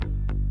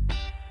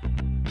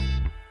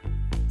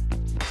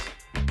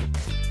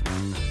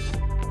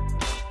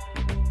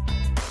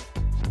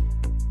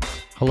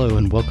Hello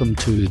and welcome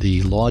to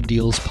the Law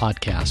Deals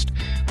podcast,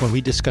 where we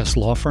discuss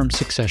law firm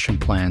succession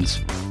plans,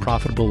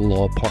 profitable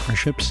law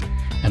partnerships,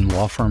 and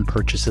law firm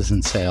purchases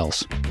and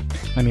sales.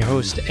 I'm your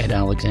host, Ed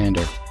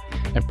Alexander.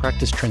 I've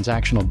practiced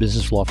transactional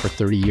business law for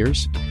 30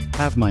 years,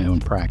 have my own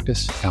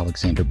practice,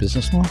 Alexander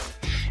Business Law,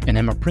 and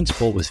am a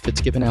principal with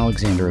Fitzgibbon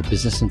Alexander, a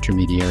business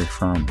intermediary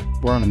firm.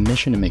 We're on a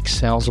mission to make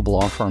sales of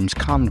law firms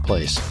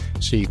commonplace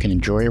so you can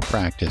enjoy your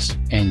practice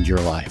and your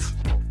life.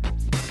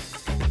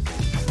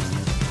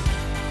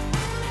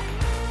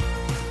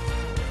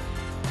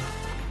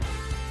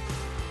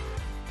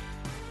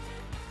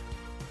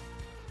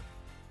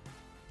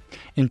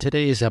 In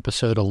today's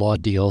episode of Law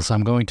Deals,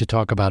 I'm going to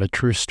talk about a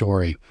true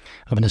story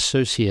of an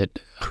associate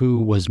who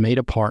was made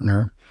a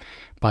partner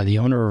by the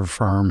owner of a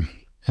firm,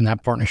 and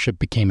that partnership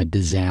became a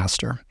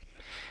disaster.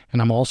 And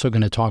I'm also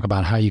going to talk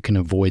about how you can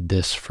avoid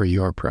this for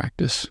your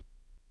practice.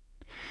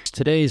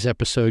 Today's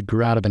episode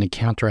grew out of an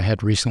encounter I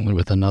had recently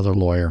with another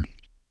lawyer.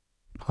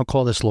 I'll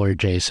call this lawyer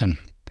Jason.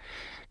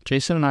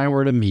 Jason and I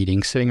were at a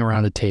meeting, sitting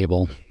around a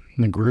table,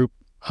 and a group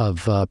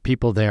of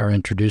people there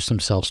introduced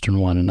themselves to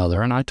one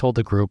another, and I told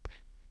the group,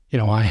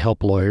 I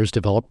help lawyers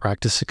develop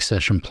practice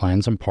succession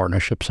plans and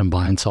partnerships and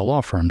buy and sell law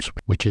firms,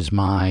 which is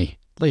my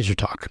laser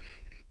talk.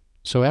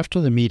 So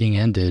after the meeting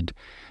ended,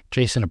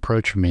 Jason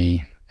approached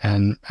me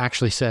and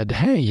actually said,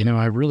 hey,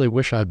 I really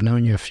wish I'd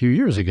known you a few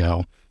years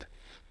ago.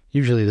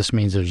 Usually this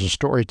means there's a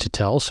story to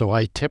tell, so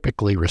I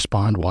typically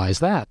respond, why is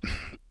that?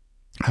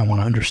 I want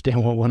to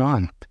understand what went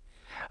on.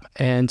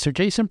 And so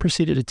Jason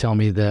proceeded to tell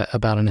me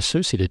about an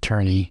associate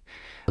attorney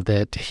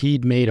that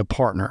he'd made a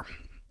partner.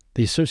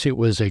 The associate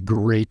was a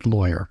great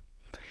lawyer,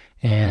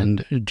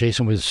 and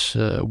Jason was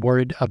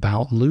worried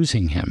about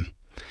losing him.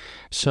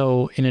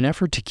 So in an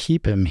effort to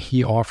keep him,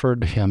 he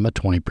offered him a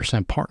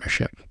 20%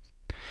 partnership.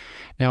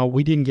 Now,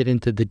 we didn't get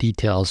into the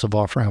details of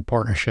offering a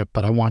partnership,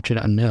 but I want you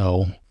to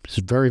know, this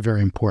is very,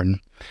 very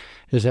important,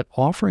 is that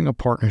offering a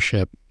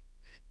partnership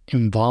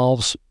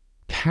involves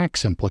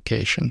tax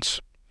implications.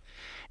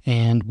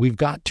 And we've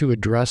got to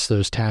address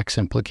those tax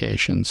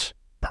implications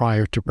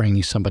prior to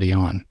bringing somebody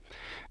on.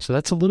 So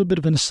that's a little bit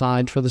of an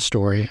aside for the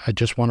story. I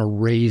just want to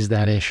raise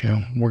that issue.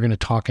 We're going to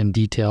talk in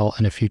detail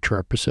in a future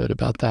episode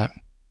about that.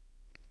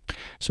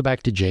 So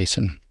back to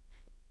Jason.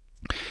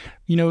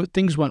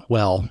 Things went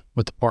well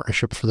with the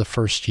partnership for the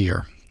first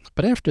year,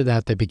 but after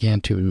that, they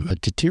began to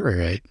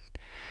deteriorate.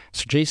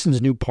 So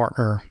Jason's new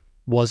partner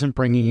wasn't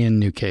bringing in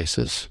new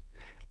cases,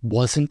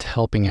 wasn't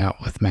helping out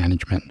with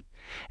management,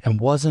 and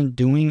wasn't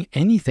doing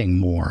anything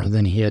more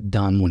than he had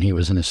done when he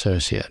was an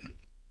associate.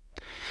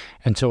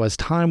 And so as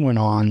time went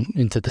on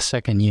into the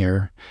second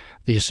year,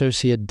 the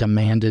associate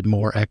demanded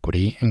more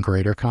equity and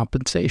greater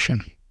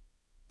compensation.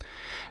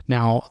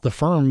 Now, the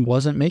firm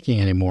wasn't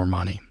making any more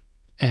money,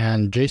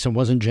 and Jason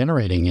wasn't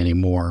generating any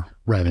more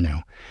revenue.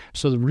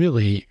 So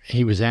really,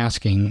 he was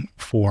asking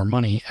for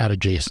money out of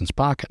Jason's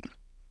pocket.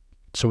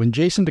 So when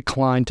Jason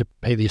declined to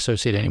pay the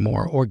associate any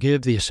more or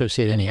give the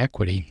associate any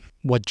equity,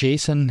 what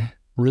Jason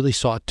really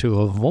sought to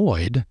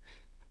avoid,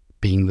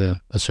 being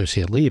the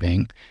associate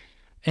leaving,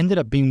 ended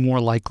up being more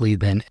likely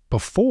than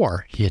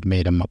before he had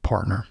made him a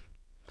partner.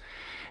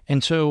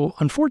 And so,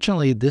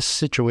 unfortunately, this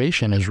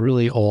situation is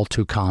really all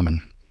too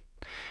common.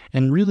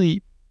 And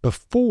really,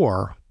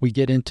 before we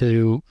get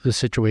into the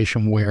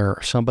situation where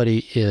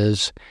somebody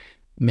is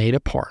made a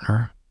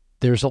partner,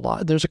 there's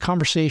a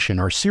conversation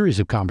or a series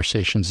of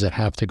conversations that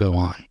have to go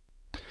on.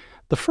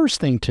 The first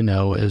thing to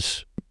know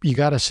is you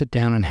got to sit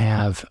down and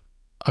have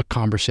a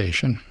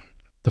conversation.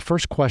 The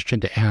first question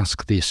to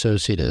ask the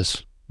associate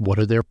is, what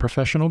are their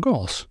professional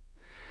goals?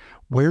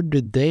 Where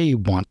do they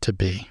want to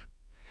be?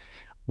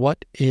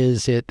 What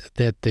is it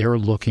that they're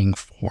looking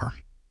for?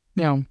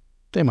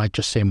 They might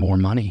just say more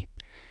money.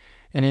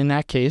 And in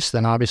that case,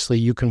 then obviously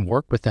you can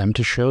work with them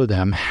to show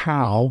them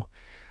how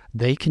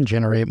they can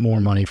generate more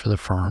money for the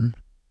firm.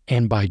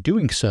 And by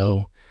doing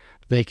so,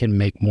 they can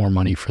make more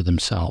money for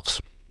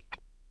themselves.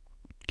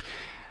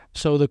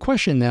 So the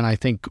question then, I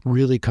think,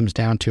 really comes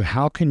down to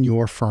how can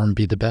your firm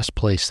be the best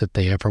place that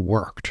they ever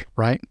worked,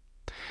 right?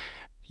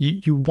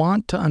 You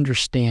want to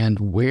understand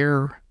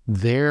where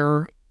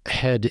their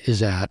head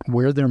is at,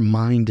 where their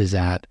mind is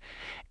at,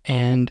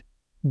 and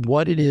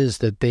what it is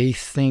that they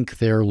think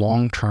their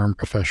long-term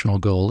professional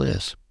goal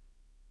is.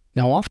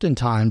 Now,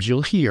 oftentimes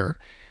you'll hear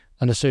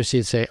an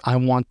associate say, I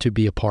want to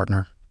be a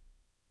partner.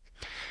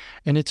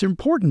 And it's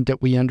important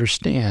that we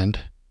understand,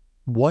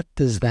 what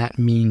does that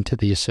mean to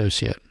the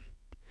associate?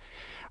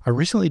 I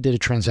recently did a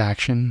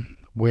transaction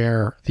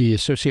where the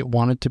associate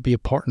wanted to be a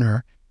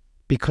partner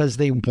because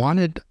they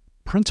wanted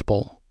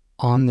principal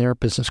on their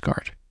business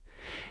card.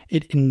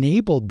 It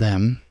enabled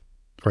them,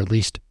 or at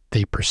least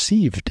they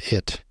perceived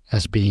it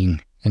as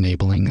being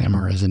enabling them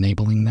or as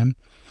enabling them,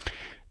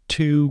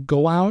 to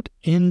go out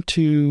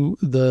into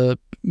the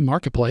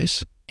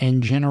marketplace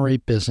and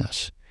generate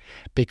business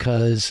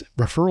because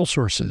referral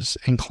sources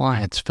and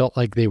clients felt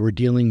like they were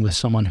dealing with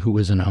someone who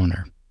was an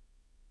owner.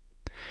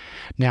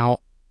 Now,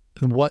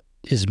 what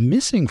is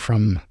missing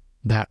from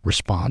that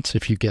response,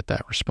 if you get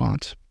that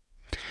response,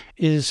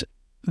 is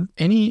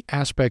any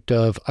aspect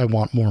of, I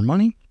want more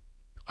money,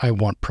 I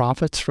want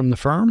profits from the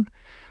firm,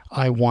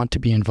 I want to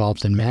be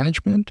involved in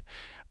management,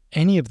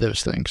 any of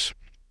those things.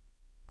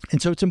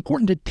 And so it's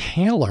important to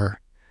tailor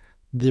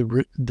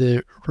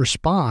the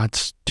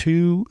response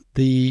to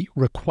the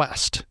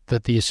request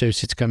that the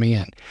associate's coming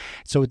in.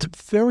 So it's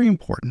very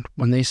important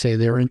when they say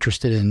they're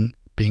interested in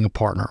being a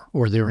partner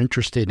or they're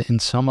interested in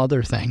some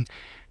other thing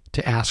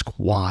to ask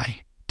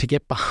why, to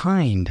get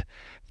behind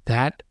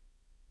that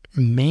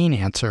main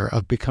answer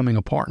of becoming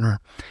a partner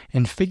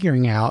and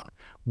figuring out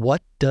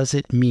what does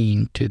it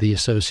mean to the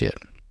associate.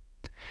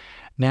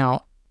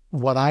 Now,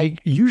 what I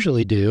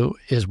usually do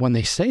is when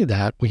they say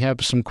that, we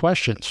have some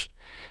questions.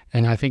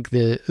 And I think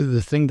the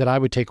thing that I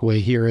would take away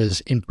here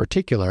is, in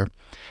particular,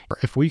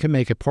 if we can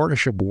make a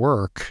partnership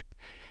work,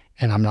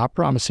 and I'm not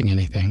promising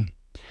anything,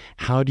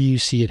 how do you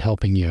see it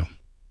helping you?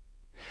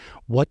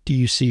 What do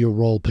you see your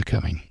role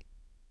becoming?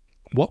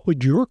 What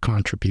would your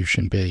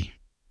contribution be?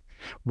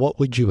 What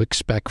would you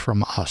expect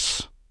from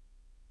us?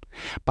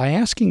 By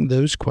asking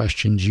those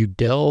questions, you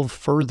delve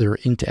further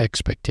into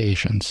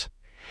expectations.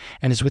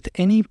 And as with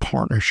any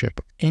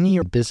partnership, any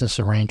business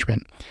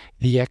arrangement,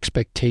 the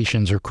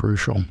expectations are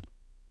crucial.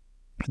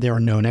 There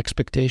are known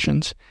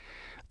expectations.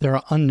 There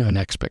are unknown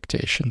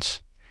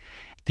expectations.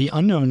 The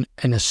unknown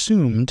and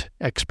assumed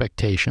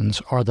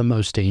expectations are the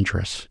most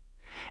dangerous.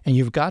 And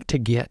you've got to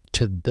get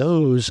to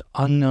those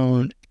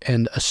unknown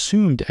and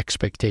assumed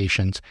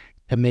expectations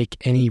to make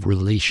any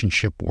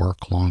relationship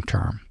work long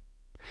term,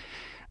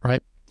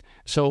 right?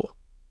 So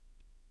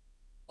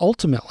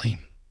ultimately,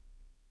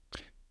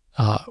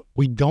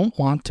 we don't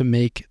want to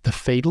make the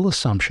fatal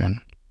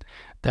assumption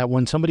that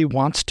when somebody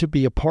wants to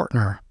be a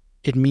partner,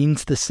 it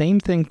means the same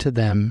thing to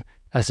them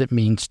as it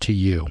means to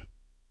you,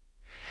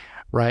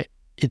 right?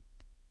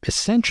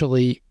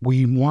 Essentially,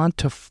 we want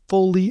to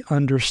fully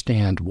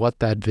understand what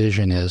that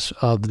vision is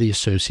of the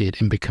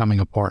associate in becoming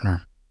a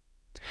partner.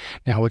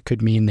 Now, it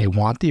could mean they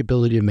want the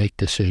ability to make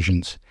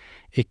decisions.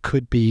 It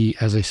could be,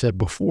 as I said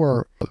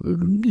before,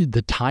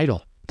 the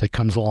title that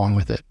comes along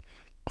with it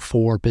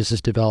for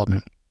business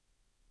development.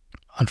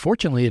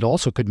 Unfortunately, it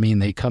also could mean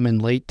they come in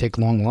late, take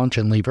long lunch,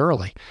 and leave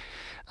early.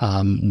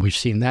 We've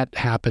seen that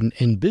happen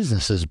in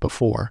businesses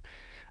before,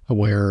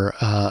 where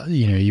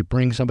you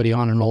bring somebody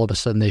on, and all of a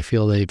sudden they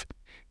feel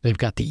they've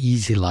got the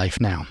easy life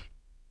now.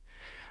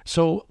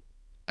 So,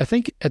 I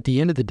think at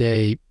the end of the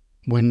day,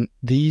 when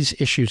these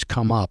issues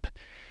come up,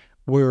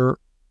 we're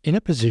in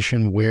a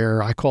position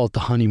where I call it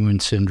the honeymoon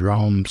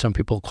syndrome. Some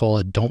people call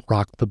it don't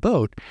rock the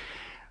boat.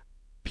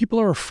 People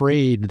are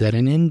afraid that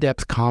an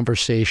in-depth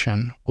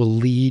conversation will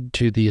lead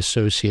to the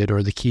associate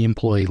or the key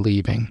employee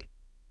leaving.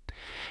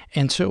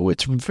 And so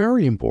it's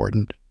very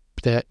important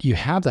that you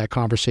have that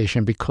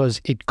conversation,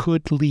 because it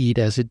could lead,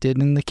 as it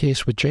did in the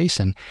case with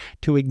Jason,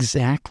 to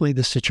exactly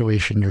the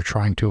situation you're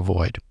trying to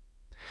avoid.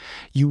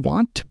 You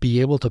want to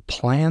be able to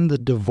plan the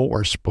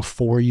divorce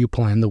before you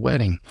plan the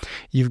wedding.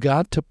 You've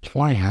got to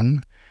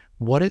plan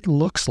what it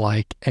looks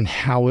like and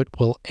how it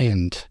will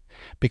end,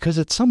 because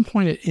at some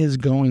point it is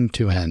going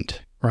to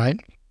end, right?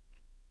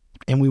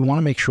 And we want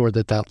to make sure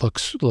that that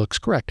looks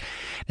correct.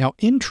 Now,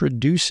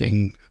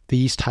 introducing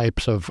these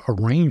types of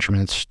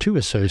arrangements to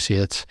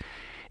associates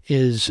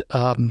is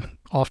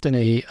often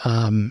a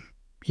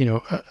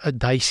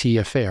dicey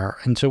affair.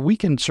 And so we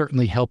can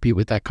certainly help you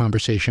with that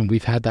conversation.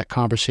 We've had that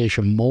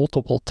conversation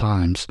multiple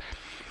times,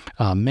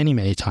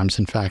 many times,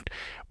 in fact,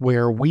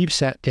 where we've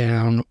sat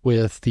down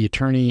with the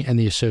attorney and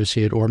the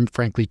associate, or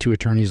frankly, two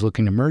attorneys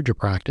looking to merge a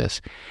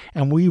practice.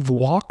 And we've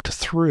walked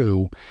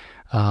through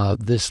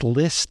this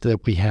list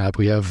that we have.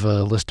 We have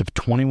a list of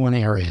 21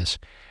 areas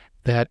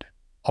that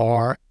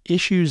are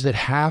issues that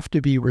have to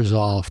be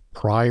resolved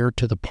prior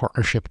to the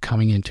partnership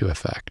coming into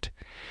effect.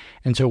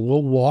 And so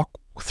we'll walk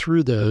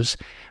through those,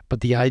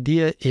 but the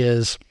idea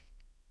is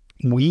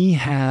we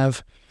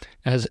have,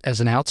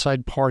 as an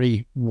outside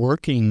party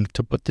working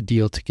to put the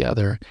deal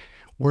together,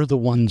 we're the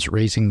ones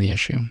raising the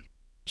issue.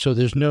 So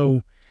there's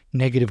no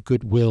negative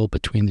goodwill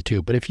between the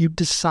two. But if you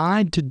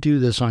decide to do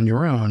this on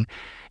your own,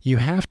 you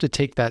have to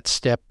take that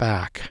step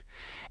back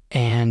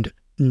and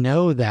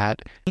know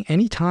that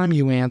anytime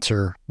you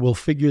answer, we'll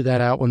figure that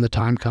out when the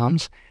time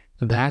comes.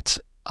 That's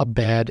a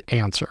bad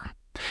answer.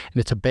 And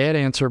it's a bad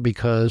answer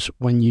because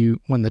when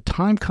the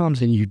time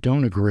comes and you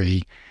don't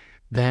agree,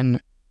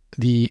 then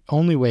the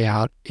only way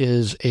out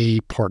is a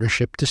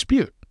partnership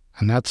dispute.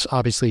 And that's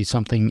obviously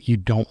something you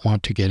don't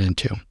want to get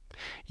into.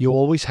 You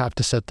always have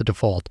to set the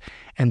default,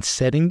 and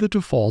setting the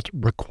default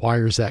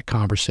requires that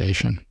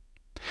conversation.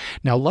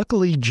 Now,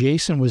 luckily,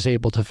 Jason was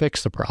able to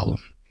fix the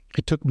problem.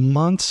 It took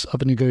months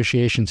of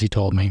negotiations, he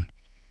told me.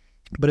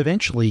 But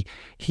eventually,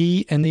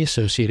 he and the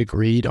associate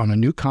agreed on a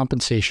new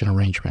compensation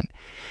arrangement.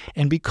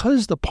 And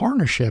because the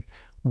partnership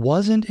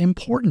wasn't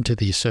important to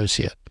the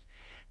associate,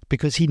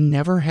 because he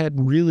never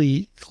had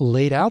really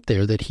laid out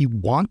there that he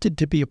wanted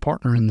to be a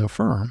partner in the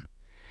firm,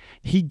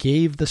 he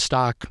gave the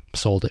stock,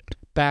 sold it,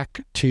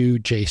 back to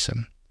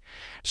Jason.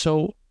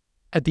 So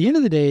at the end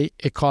of the day,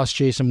 it cost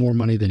Jason more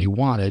money than he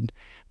wanted,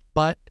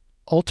 but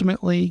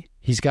ultimately,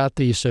 he's got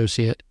the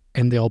associate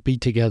and they'll be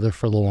together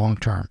for the long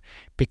term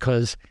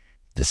because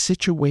the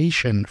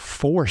situation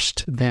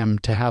forced them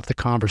to have the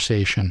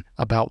conversation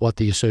about what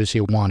the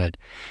associate wanted.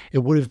 It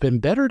would have been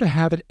better to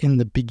have it in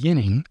the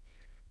beginning,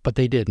 but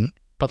they didn't.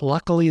 But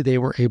luckily, they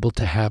were able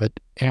to have it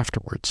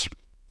afterwards.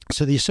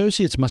 So the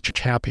associate's much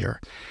happier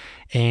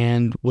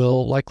and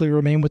will likely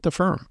remain with the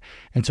firm.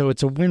 And so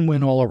it's a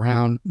win-win all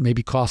around,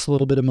 maybe costs a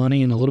little bit of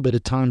money and a little bit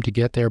of time to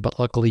get there, but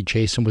luckily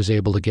Jason was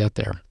able to get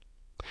there.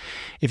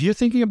 If you're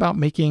thinking about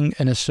making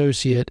an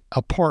associate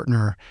a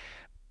partner,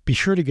 be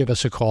sure to give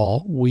us a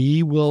call.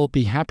 We will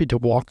be happy to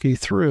walk you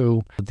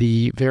through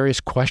the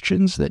various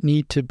questions that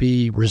need to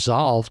be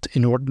resolved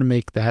in order to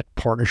make that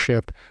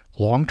partnership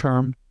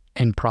long-term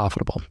and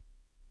profitable.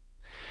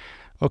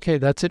 Okay,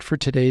 that's it for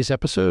today's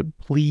episode.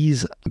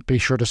 Please be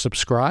sure to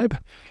subscribe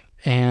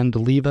and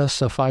leave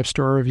us a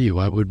 5-star review.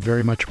 I would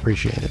very much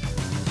appreciate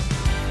it.